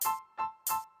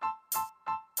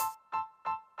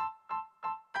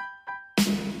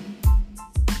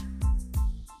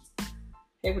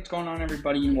Hey, what's going on,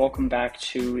 everybody, and welcome back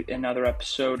to another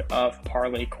episode of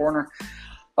Parlay Corner.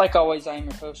 Like always, I am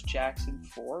your host, Jackson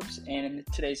Forbes, and in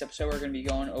today's episode, we're going to be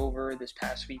going over this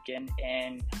past weekend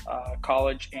in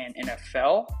college and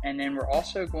NFL, and then we're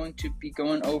also going to be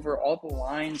going over all the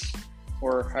lines,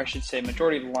 or I should say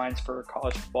majority of the lines for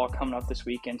college football coming up this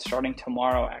weekend, starting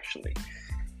tomorrow, actually.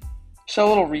 So a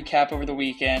little recap over the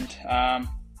weekend.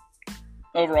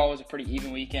 Overall, it was a pretty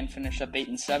even weekend, finished up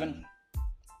 8-7.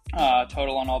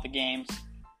 Total on all the games.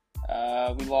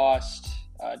 We lost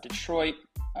Detroit.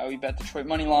 We bet Detroit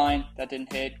money line. That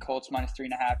didn't hit. Colts minus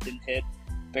 3.5 didn't hit.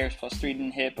 Bears plus 3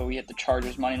 didn't hit, but we hit the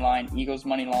Chargers money line. Eagles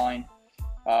money line.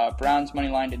 Browns money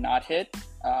line did not hit.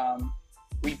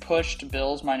 We pushed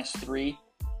Bills minus 3.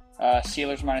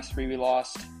 Steelers minus 3 we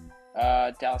lost.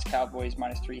 Dallas Cowboys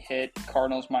minus 3 hit.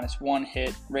 Cardinals minus 1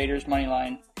 hit. Raiders money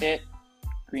line hit.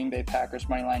 Green Bay Packers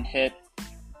money line hit.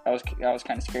 I was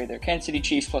kind of scary there. Kansas City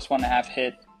Chiefs plus 1.5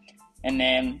 hit, and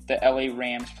then the LA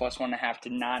Rams plus 1.5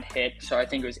 did not hit. So I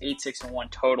think it was 8-6-1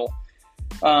 total.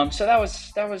 So that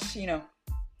was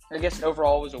I guess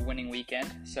overall was a winning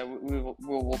weekend. So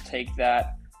we'll take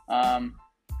that.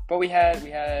 But we had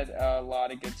a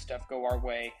lot of good stuff go our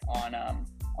way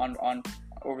on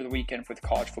over the weekend with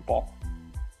college football.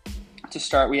 To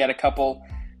start, we had a couple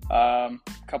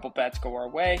bets go our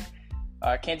way.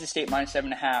 Kansas State minus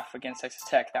 7.5 against Texas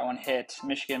Tech. That one hit.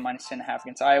 Michigan minus 10.5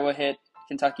 against Iowa hit.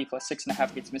 Kentucky plus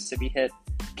 6.5 against Mississippi hit.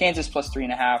 Kansas plus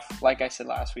 3.5. Like I said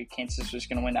last week, Kansas was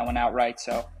going to win that one outright,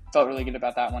 so felt really good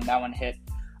about that one. That one hit.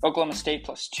 Oklahoma State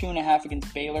plus 2.5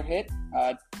 against Baylor hit.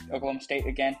 Oklahoma State,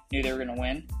 again, knew they were going to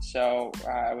win, so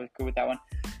I was good with that one.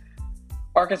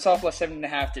 Arkansas plus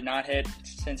 7.5 did not hit.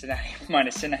 Cincinnati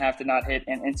minus 10.5 did not hit.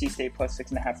 And NC State plus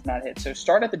 6.5 did not hit. So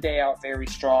started the day out very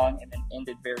strong and then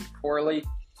ended very poorly.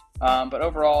 But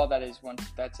overall,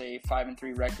 that's a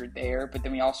 5-3 record there. But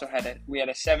then we also had a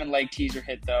 7-leg teaser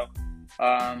hit though.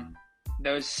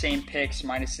 Those same picks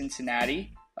minus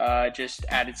Cincinnati just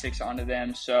added 6 onto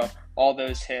them. So all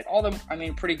those hit.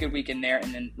 Pretty good weekend there.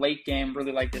 And then late game,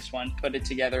 really like this one. Put it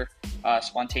together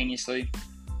spontaneously.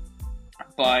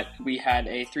 But we had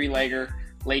a 3-legger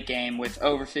late game with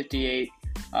over 58.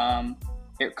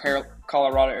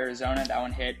 Colorado, Arizona, that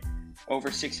one hit. Over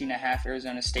 60.5,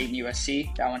 Arizona State and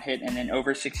USC, that one hit. And then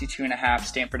over 62.5,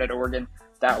 Stanford at Oregon,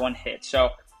 that one hit. So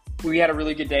we had a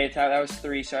really good day. That was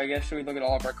 3. So I guess if we look at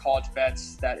all of our college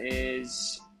bets, that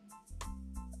is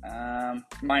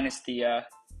minus the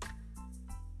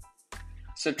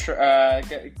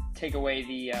take away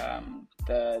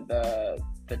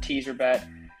the teaser bet.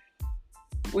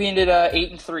 We ended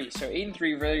 8-3, so 8-3,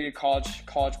 really good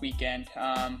college weekend.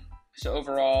 So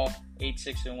overall,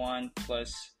 8-6-1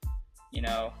 plus,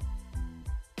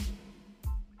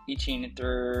 each team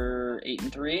through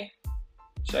 8-3,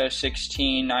 so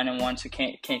 16-9-1. So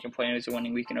can't complain. It was a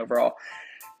winning weekend overall.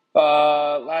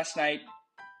 Last night,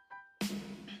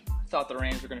 thought the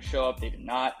Rams were going to show up. They did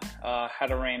not.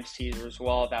 Had a Rams teaser as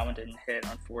well. That one didn't hit,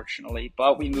 unfortunately.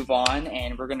 But we move on,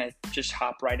 and we're going to just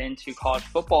hop right into college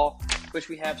football, which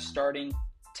we have starting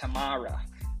tomorrow.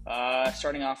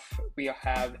 Starting off, we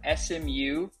have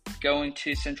SMU going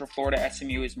to Central Florida.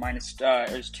 SMU is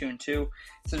 2-2.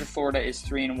 Central Florida is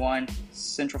 3-1.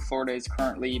 Central Florida is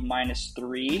currently minus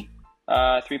 3.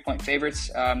 3-point favorites.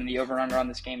 And the over/under on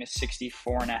this game is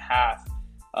 64.5.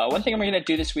 One thing we're going to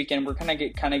do this weekend, we're going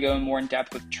to go more in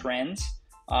depth with trends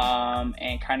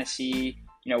and kind of see,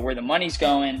 where the money's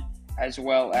going, as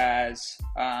well as,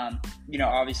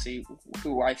 obviously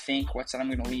who I think, what side I'm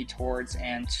going to lead towards,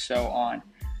 and so on.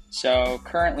 So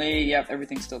currently,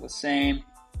 everything's still the same.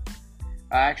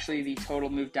 Actually, the total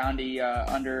moved down to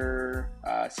under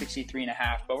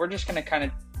 63.5, but we're just going to kind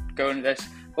of go into this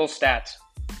little stats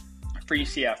for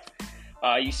UCF.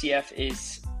 UCF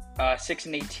is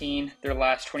 6-18 their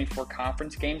last 24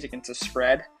 conference games against the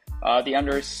spread. The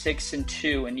under is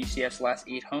 6-2 in UCF's last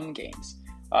 8 home games.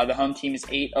 The home team is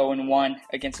 8-0-1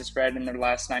 against the spread in their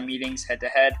last 9 meetings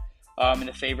head-to-head. And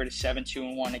the favorite is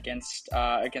 7-2-1 against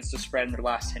the spread in their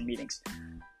last 10 meetings.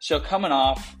 So coming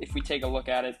off, if we take a look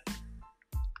at it,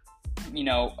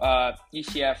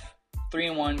 UCF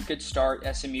 3-1, good start.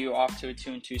 SMU off to a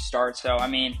 2-2 start. So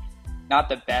not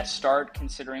the best start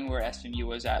considering where SMU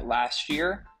was at last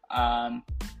year. And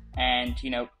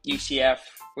UCF,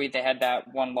 they had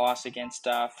that one loss against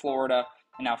Florida,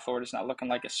 and now Florida's not looking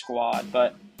like a squad.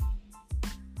 But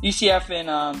UCF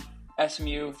and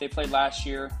SMU, they played last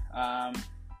year.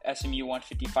 SMU won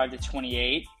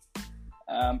 55-28,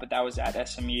 but that was at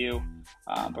SMU.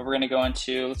 But we're going to go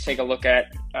into, let's take a look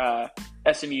at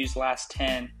SMU's last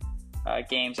 10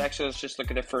 games. Actually, let's just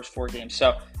look at their first 4 games.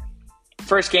 So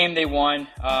first game they won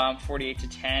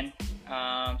 48-10.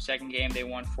 Second game, they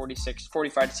won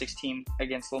 45-16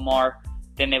 against Lamar.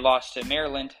 Then they lost to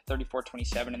Maryland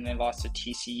 34-27, and they lost to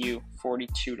TCU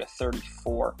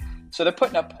 42-34. So they're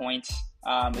putting up points.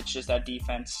 It's just that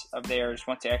defense of theirs,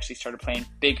 once they actually started playing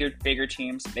bigger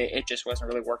teams, it just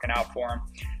wasn't really working out for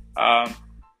them.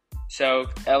 So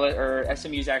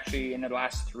SMU's actually in the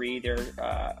last three, they're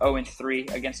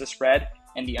 0-3 against the spread,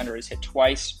 and the under is hit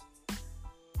twice.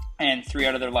 And 3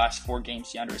 out of their last 4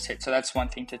 games, the under is hit. So that's one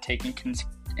thing to take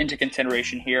into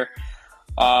consideration here,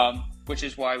 which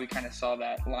is why we kind of saw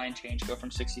that line change go from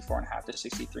 64.5 to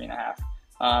 63.5.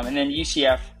 And then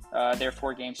UCF, their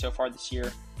 4 games so far this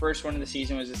year. First one of the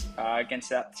season was against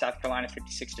South Carolina,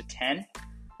 56-10.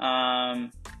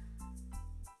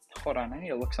 Hold on, I need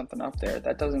to look something up there.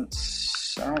 I don't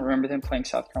remember them playing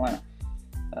South Carolina.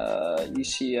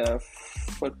 UCF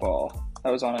football.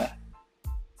 That was on a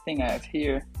thing I have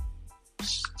here.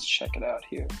 Let's check it out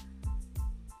here.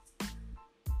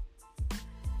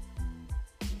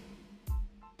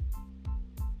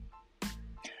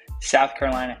 South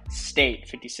Carolina State,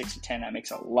 56-10. That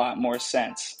makes a lot more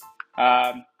sense.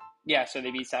 So they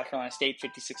beat South Carolina State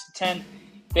 56-10.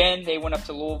 Then they went up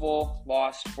to Louisville,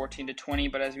 lost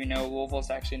 14-20. But as we know, Louisville's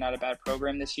actually not a bad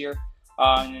program this year.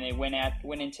 And then they went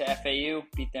into FAU,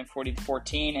 beat them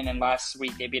 40-14. And then last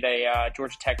week they beat a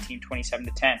Georgia Tech team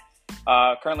 27-10.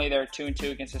 Currently they're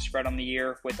 2-2 against the spread on the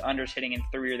year, with unders hitting in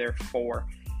 3 of their 4.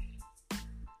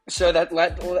 So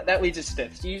that leads us to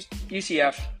this.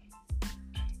 UCF.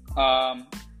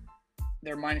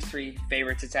 They're -3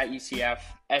 favorites. It's at UCF.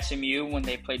 SMU, when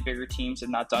they played bigger teams, have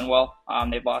not done well.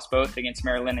 They've lost both against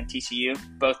Maryland and TCU.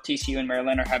 Both TCU and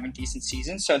Maryland are having decent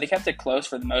seasons, so they kept it close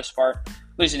for the most part,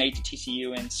 losing 8 to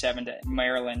TCU and 7 to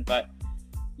Maryland. But,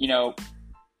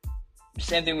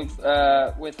 same thing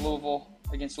with Louisville.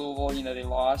 Against Louisville, they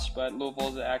lost, but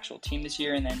Louisville's the actual team this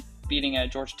year, and then beating a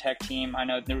Georgia Tech team. I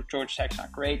know Georgia Tech's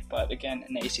not great, but again,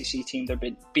 an ACC team, they're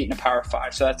beating a Power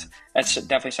 5, so that's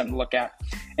definitely something to look at.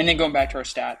 And then going back to our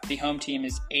stat, the home team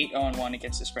is 8-1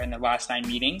 against the spread in their last 9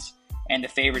 meetings, and the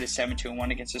favorite is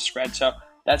 7-1 against the spread. So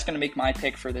that's going to make my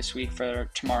pick for this week for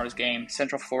tomorrow's game.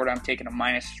 Central Florida, I'm taking a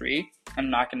 -3. I'm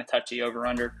not going to touch the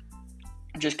over/under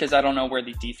just because I don't know where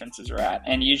the defenses are at.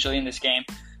 And usually in this game,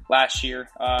 last year,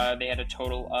 they had a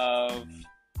total of,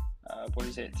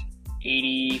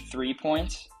 83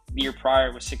 points. The year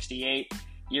prior was 68. The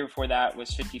year before that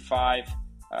was 55.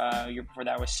 The year before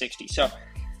that was 60. So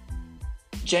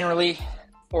generally,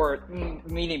 or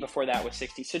meeting before that was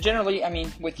 60. So generally,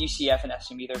 with UCF and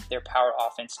SMU, they're power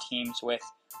offense teams with,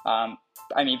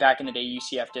 back in the day,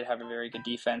 UCF did have a very good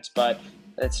defense, but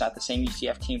it's not the same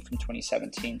UCF team from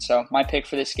 2017. So my pick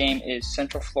for this game is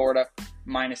Central Florida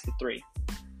 -3.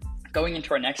 Going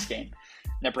into our next game,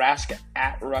 Nebraska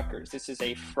at Rutgers. This is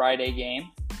a Friday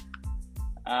game.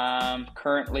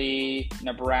 Currently,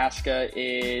 Nebraska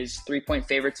is 3-point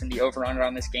favorites, and the over/under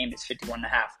on this game is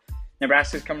 51.5.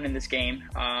 Nebraska's coming in this game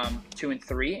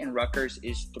 2-3, and Rutgers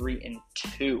is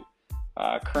 3-2.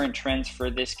 Current trends for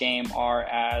this game are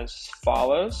as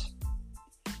follows.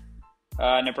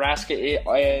 Nebraska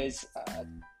is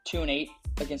 2-8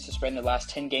 against the spread in the last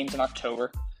 10 games in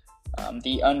October.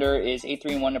 The under is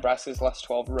 8-3-1 Nebraska's last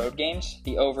 12 road games.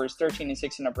 The over is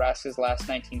 13-6 in Nebraska's last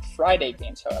 19 Friday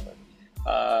games, however.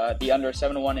 The under is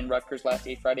 7-1 in Rutgers' last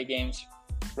 8 Friday games.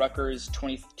 Rutgers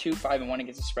 22-5-1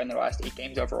 against the spread in their last 8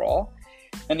 games overall.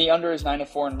 And the under is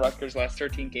 9-4 in Rutgers' last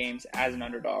 13 games as an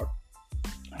underdog.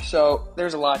 So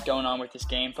there's a lot going on with this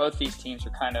game. Both these teams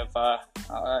are kind of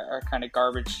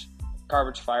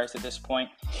garbage fires at this point.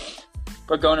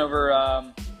 But going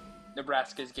over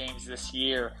Nebraska's games this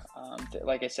year,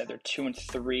 like I said, they're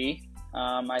 2-3.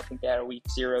 I think they had a week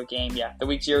 0 game. Yeah, the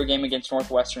week 0 game against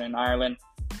Northwestern in Ireland.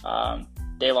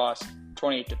 They lost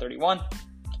 28-31.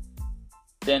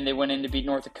 Then they went in to beat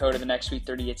North Dakota the next week,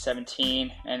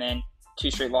 38-17, and then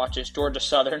 2 straight losses. Georgia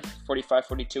Southern,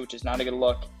 45-42, which is not a good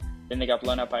look. Then they got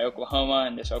blown up by Oklahoma,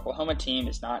 and this Oklahoma team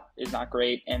is not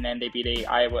great. And then they beat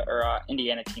a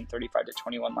Indiana team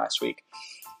 35-21 last week.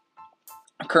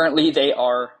 Currently, they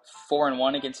are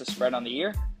 4-1 against the spread on the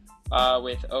year,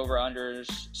 with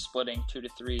over/unders splitting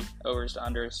 2-3 overs to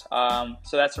unders.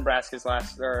 So that's Nebraska's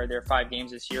their 5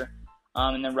 games this year,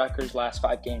 and then Rutgers' last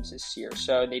 5 games this year.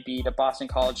 So they beat a Boston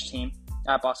College team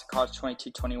at Boston College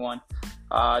 22-21.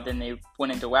 Then they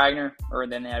went into Wagner,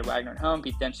 then they had Wagner at home,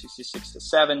 beat them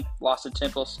 66-7. Lost to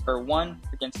Temple, won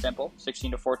against Temple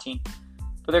 16-14.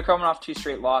 But they're coming off 2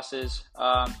 straight losses.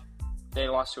 They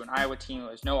lost to an Iowa team who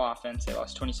has no offense. They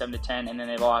lost 27-10, and then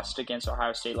they lost against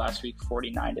Ohio State last week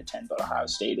 49-10. But Ohio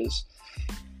State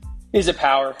is a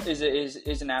power, is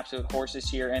an absolute horse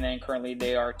this year. And then currently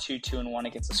they are 2-1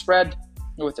 against the spread.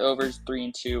 with overs 3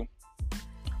 and 2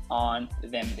 on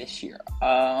them this year.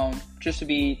 Just to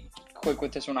be quick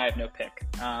with this one, I have no pick.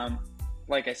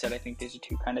 Like I said, I think these are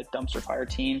two kind of dumpster fire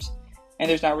teams, and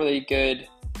there's not really a good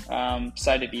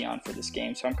side to be on for this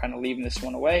game, so I'm kind of leaving this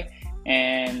one away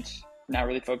and not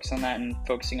really focused on that and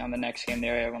focusing on the next game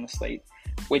there I have on the slate,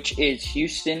 which is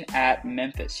Houston at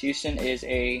Memphis. Houston is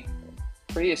a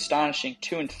pretty astonishing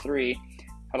 2-3.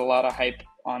 Had a lot of hype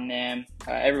on them.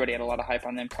 Everybody had a lot of hype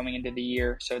on them coming into the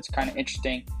year, so it's kind of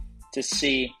interesting to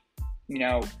see,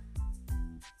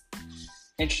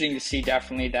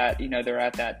 definitely that, they're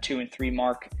at that 2-3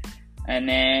 mark. And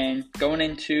then going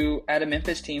into at a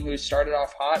Memphis team who started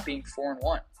off hot, being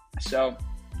 4-1. So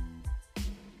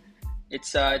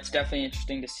it's definitely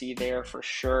interesting to see there for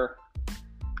sure.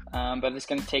 But it's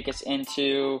going to take us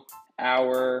into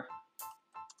our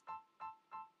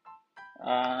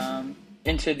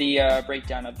into the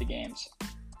breakdown of the games.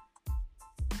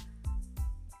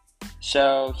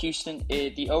 So Houston,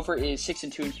 the over is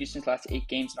 6-2 in Houston's last 8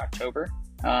 games in October.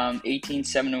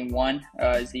 18-7-1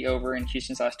 is the over in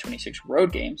Houston's last 26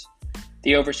 road games.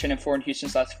 The over is 10-4 in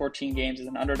Houston's last 14 games as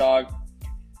an underdog.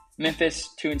 Memphis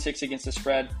 2-6 against the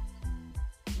spread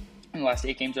in the last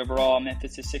 8 games overall.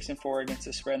 Memphis is 6-4 against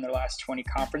the spread in their last 20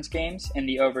 conference games, and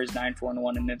the over is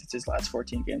 9-4-1 in Memphis' last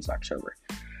 14 games in October.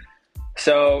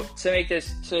 So to make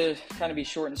this to kind of be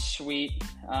short and sweet,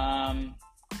 I'm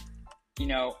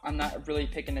not really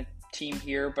picking a team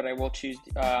here, but I will choose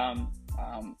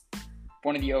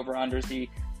one of the over-unders. The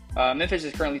Memphis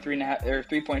is currently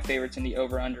 3-point favorites, and the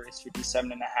over-under is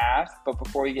 57.5. But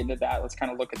before we get into that, let's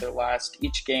kind of look at their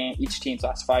each team's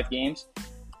last 5 games.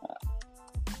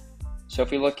 So if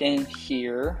we look in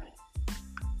here,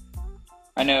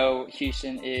 I know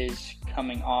Houston is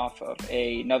coming off of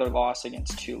another loss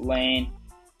against Tulane,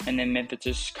 and then Memphis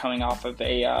is coming off of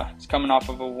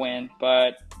a win.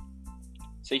 But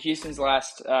so Houston's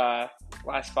last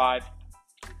 5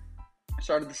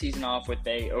 started the season off with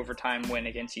a overtime win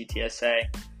against UTSA.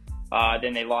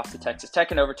 Then they lost to Texas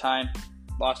Tech in overtime,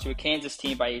 lost to a Kansas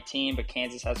team by 18, but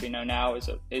Kansas, as we know now, is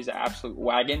an absolute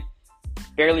wagon.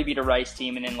 Barely beat a Rice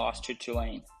team and then lost to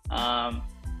Tulane.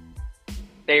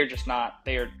 They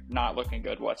are not looking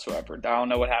good whatsoever. I don't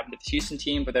know what happened to the Houston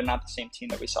team, but they're not the same team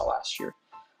that we saw last year.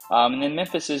 And then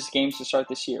Memphis' games to start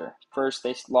this year. First,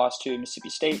 they lost to Mississippi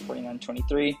State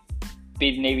 49-23,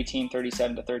 beat the Navy team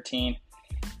 37-13,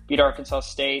 beat Arkansas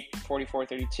State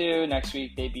 44-32. Next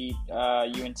week, they beat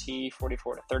UNT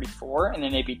 44-34, and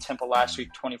then they beat Temple last week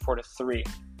 24-3.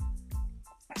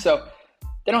 So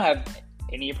they don't have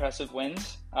any impressive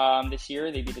wins this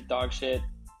year. They beat the dog shit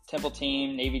Temple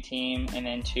team, Navy team, and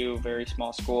then 2 very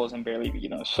small schools and barely beat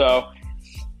them. So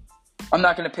I'm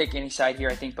not going to pick any side here.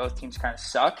 I think both teams kind of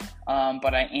suck,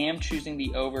 but I am choosing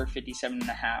the over 57.5.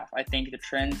 I think the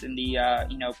trends in the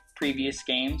previous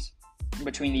games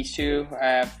between these two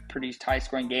have produced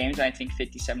high-scoring games. I think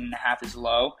 57.5 is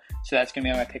low, so that's going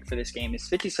to be my pick for this game. Is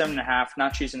 57.5.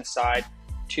 Not choosing a side.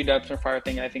 2 dumpster fire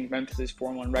thing. I think Memphis'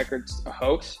 4-1 record's a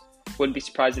hoax. Wouldn't be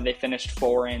surprised if they finished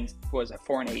 4-8,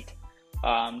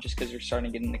 just because they're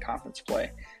starting to get into conference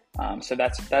play. So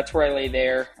that's where I lay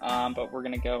there. But we're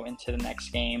going to go into the next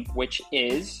game, which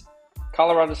is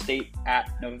Colorado State at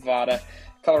Nevada.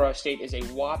 Colorado State is a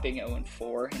whopping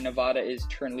 0-4, and Nevada is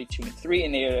currently 2-3,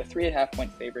 and they are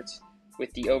 3.5-point favorites,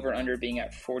 with the over/under being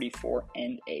at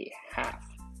 44.5.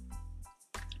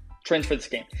 Trends for this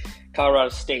game: Colorado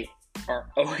State are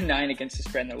 0-9 against the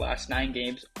spread in their last 9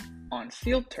 games on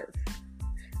field turf.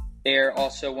 They're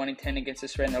also 1-10 against the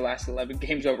spread in their last 11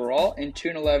 games overall, and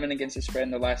 2-11 against the spread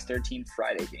in their last 13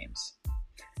 Friday games.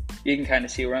 You can kind of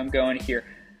see where I'm going here.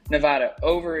 Nevada,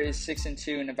 over is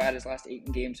 6-2 in Nevada's last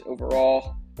 8 games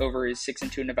overall. Over is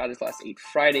 6-2 in Nevada's last 8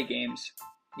 Friday games.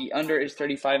 The under is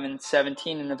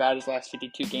 35-17 in Nevada's last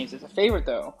 52 games as a favorite,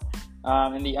 though.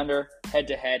 And the under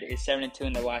head-to-head is 7-2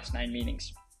 in the last 9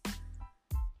 meetings.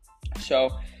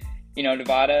 So,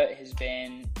 Nevada has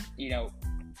been,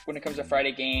 when it comes to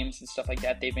Friday games and stuff like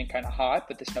that, they've been kind of hot,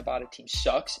 but this Nevada team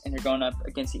sucks, and they're going up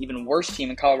against the even worse team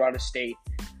in Colorado State.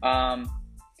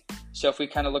 So if we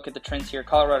kind of look at the trends here,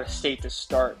 Colorado State to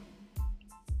start.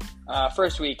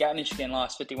 First week at Michigan,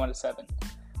 lost 51-7.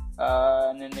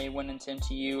 And then they went into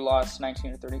MTU, lost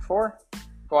 19-34.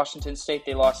 Washington State,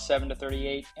 they lost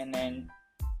 7-38. And then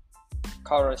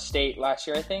Colorado State last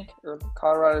year, I think, or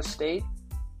Colorado State.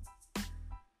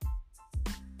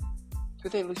 Who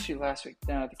did they lose to last week?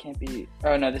 No, they can't be.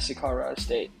 Oh, no, this is Colorado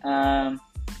State. Who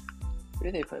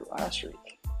did they play last week?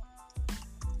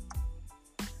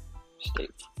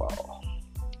 State football.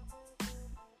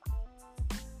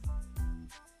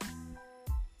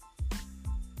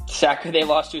 They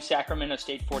lost to Sacramento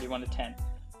State 41-10.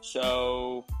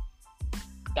 So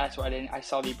that's why I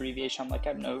saw the abbreviation. I'm like,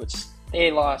 I know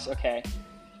they lost. Okay.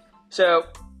 So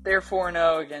they're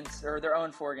 4-0 against, or they're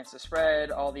 0-4 against the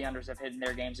spread. All the unders have hit in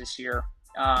their games this year.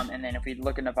 And then if we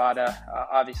look at Nevada,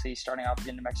 obviously starting off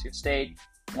against New Mexico State,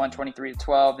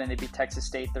 123-12. Then they beat Texas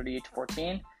State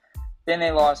 38-14. Then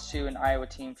they lost to an Iowa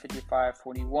team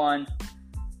 55-41.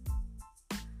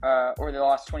 Or they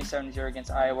lost 27-0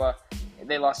 against Iowa.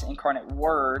 They lost to Incarnate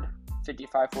Word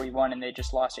 55-41, and they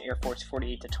just lost to Air Force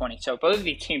 48-20. So both of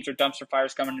these teams are dumpster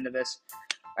fires coming into this.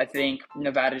 I think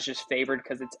Nevada's just favored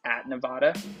because it's at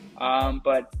Nevada.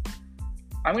 But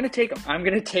I'm going to take them. I'm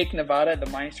going to take Nevada at the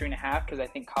 -3.5 because I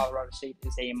think Colorado State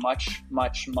is a much,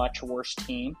 much, much worse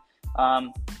team.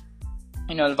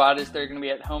 Nevada's, they're going to be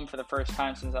at home for the first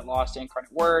time since that loss to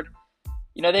Incarnate Word.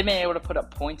 They've been able to put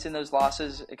up points in those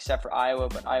losses except for Iowa,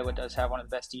 but Iowa does have one of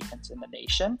the best defense in the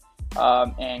nation.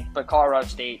 But Colorado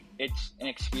State, it's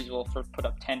inexcusable for put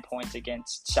up 10 points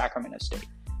against Sacramento State.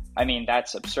 I mean,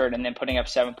 that's absurd. And then putting up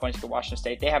 7 points to Washington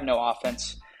State. They have no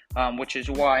offense, which is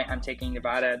why I'm taking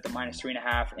Nevada at the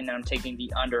 -3.5, and then I'm taking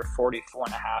the under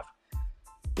 44.5.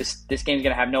 This game's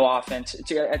going to have no offense.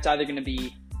 It's either going to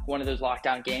be one of those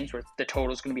lockdown games where the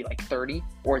total is going to be like 30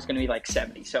 or it's going to be like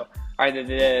 70. So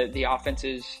either the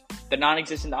offenses, the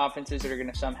non-existent offenses that are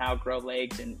going to somehow grow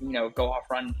legs and, go off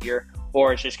run here,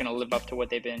 or it's just going to live up to what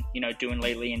they've been, doing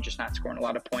lately and just not scoring a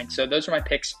lot of points. So those are my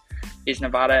picks, is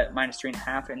Nevada at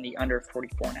 -3.5 and the under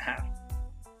 44.5.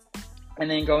 And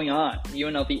then going on,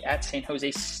 UNLV at San Jose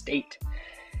State.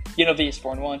 UNLV is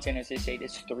 4-1. San Jose State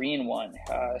is 3-1.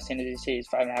 San Jose State is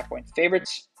 5.5 point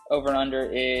favorites. Over and under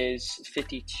is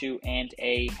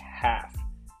 52.5.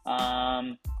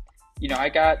 I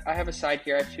have a side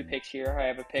here. I have two picks here. I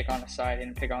have a pick on the side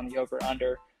and a pick on the over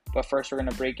under. But first, we're going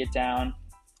to break it down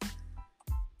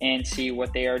and see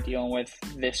what they are dealing with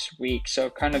this week. So,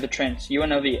 kind of the trends.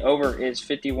 UNLV over is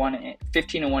 15-1 in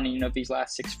UNLV's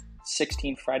last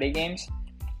 16 Friday games.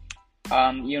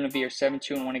 UNLV are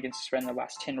 7-2-1 against the spread in their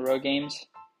last 10 road games.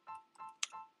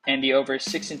 And the over is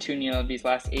 6-2 in UNLV's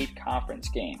last 8 conference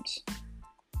games.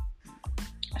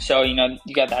 So, you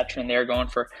got that trend there going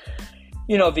for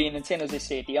UNLV. And then San Jose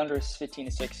State, the under is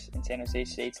 15-6 in San Jose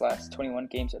State's last 21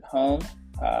 games at home.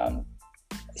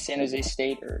 San Jose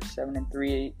State are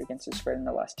 7-3 against the spread in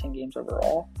their last 10 games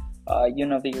overall.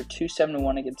 UNLV are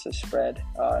 2-7-1 against the spread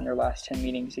in their last 10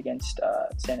 meetings against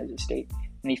San Jose State.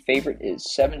 And the favorite is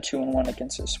 7-2-1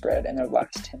 against the spread in their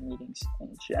last 10 meetings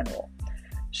in general.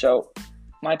 So,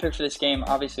 my pick for this game,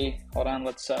 obviously, hold on,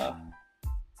 let's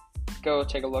go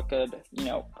take a look at,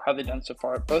 how they've done so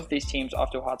far. Both of these teams off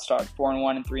to a hot start,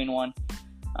 4-1 and 3-1.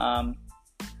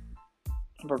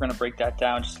 We're going to break that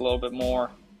down just a little bit more.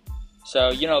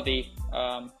 So, UNLV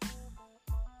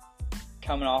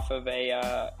coming off of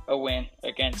a win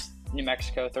against New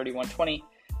Mexico, 31-20.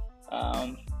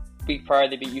 Week prior,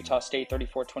 they beat Utah State,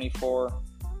 34-24.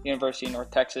 University of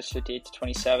North Texas,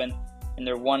 58-27. And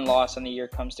their one loss on the year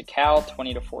comes to Cal,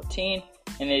 20-14,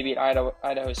 and they beat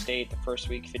Idaho State the first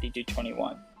week,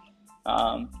 52-21.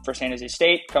 For San Jose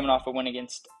State, coming off a win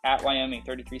at Wyoming,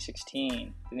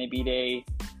 33-16. Then they beat a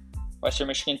Western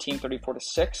Michigan team,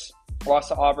 34-6. Lost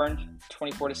to Auburn,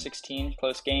 24-16,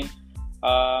 close game.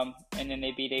 And then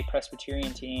they beat a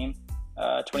Presbyterian team,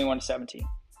 21-17.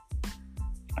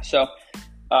 So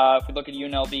if we look at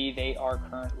UNLV, they are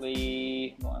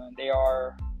currently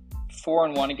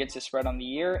 4-1 against the spread on the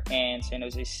year, and San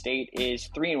Jose State is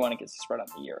 3-1 against the spread on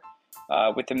the year,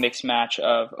 with a mixed match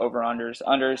of over-unders.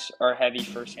 Unders are heavy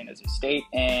for San Jose State,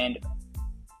 and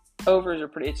overs are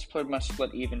it's pretty much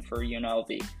split even for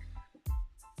UNLV.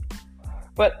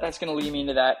 But that's going to lead me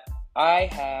into that. I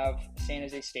have San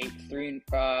Jose State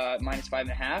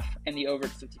 -5.5, and the over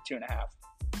at 52.5.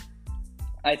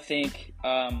 I think,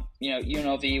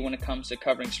 UNLV, when it comes to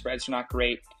covering spreads, are not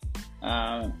great.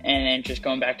 And then just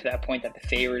going back to that point that the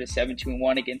favorite is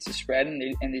 7-2-1 against the spread, and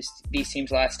these teams'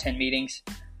 last 10 meetings,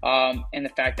 and the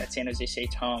fact that San Jose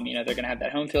State's home, they're going to have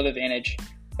that home field advantage.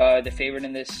 The favorite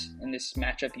in this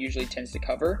matchup usually tends to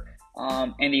cover,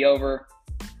 and the over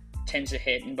tends to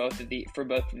hit for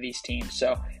both of these teams.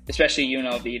 So especially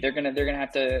UNLV,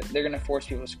 they're gonna force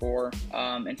people to score.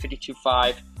 And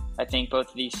 52-5, I think both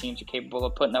of these teams are capable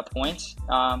of putting up points.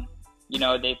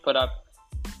 They put up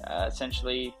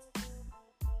essentially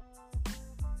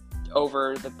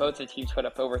both the teams put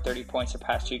up over 30 points the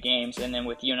past 2 games, and then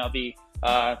with UNLV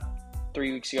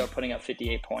 3 weeks ago putting up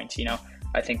 58 points.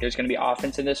 I think there's going to be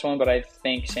offense in this one, but I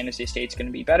think San Jose State's going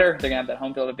to be better. They're going to have that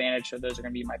home field advantage, so those are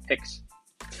going to be my picks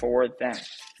for them.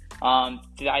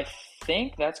 I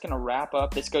think that's going to wrap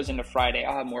up. This goes into Friday.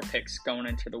 I'll have more picks going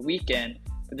into the weekend,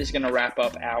 but this is going to wrap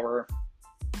up our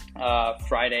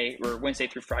Friday or Wednesday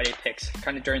through Friday picks,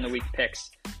 kind of during the week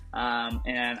picks.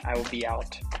 And I will be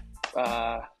out.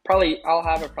 I'll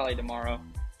have it probably tomorrow.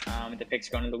 The picks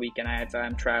going into the weekend.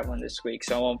 I'm traveling this week,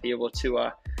 so I won't be able to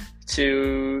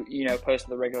post at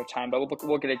the regular time. But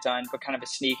we'll get it done. But kind of a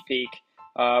sneak peek.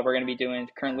 We're going to be doing.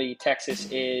 Currently, Texas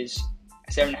is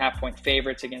 7.5-point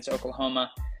favorites against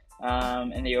Oklahoma.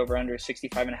 And the over/under is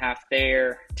 65.5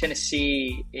 there.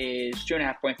 Tennessee is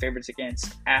 2.5-point favorites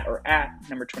against at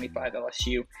number 25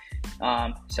 LSU.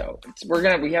 So we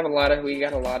got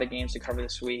a lot of games to cover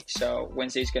this week. So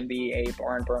Wednesday's going to be a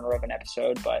barn burner of an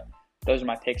episode, but those are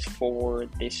my picks for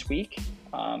this week.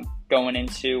 Going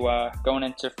into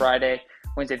Friday,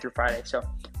 Wednesday through Friday. So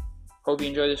hope you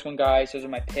enjoy this one, guys. Those are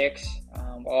my picks.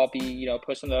 I'll be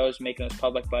posting those, making those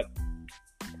public, but.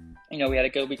 We had a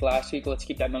good week last week. Let's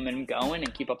keep that momentum going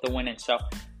and keep up the winning. So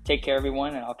take care,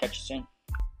 everyone, and I'll catch you soon.